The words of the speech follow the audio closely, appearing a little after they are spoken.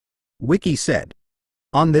WikiSaid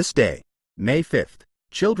On this day, May 5th,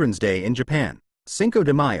 Children's Day in Japan, Cinco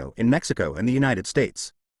de Mayo in Mexico and the United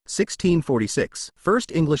States. 1646,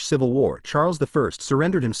 First English Civil War. Charles I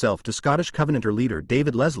surrendered himself to Scottish Covenanter leader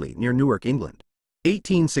David Leslie near Newark, England.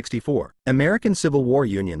 1864, American Civil War.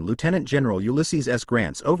 Union Lieutenant General Ulysses S.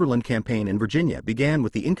 Grant's Overland Campaign in Virginia began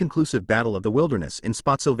with the inconclusive Battle of the Wilderness in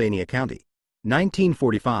Spotsylvania County.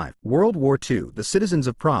 1945, World War II. The citizens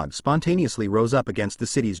of Prague spontaneously rose up against the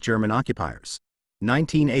city's German occupiers.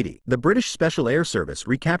 1980, the British Special Air Service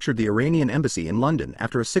recaptured the Iranian embassy in London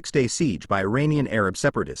after a 6-day siege by Iranian Arab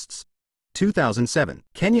separatists. 2007,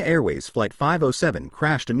 Kenya Airways Flight 507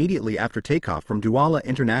 crashed immediately after takeoff from Douala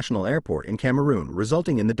International Airport in Cameroon,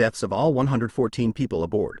 resulting in the deaths of all 114 people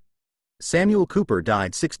aboard. Samuel Cooper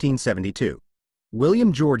died 1672.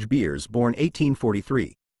 William George Beers born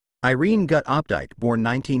 1843. Irene Gut Opdyke born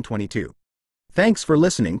 1922. Thanks for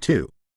listening to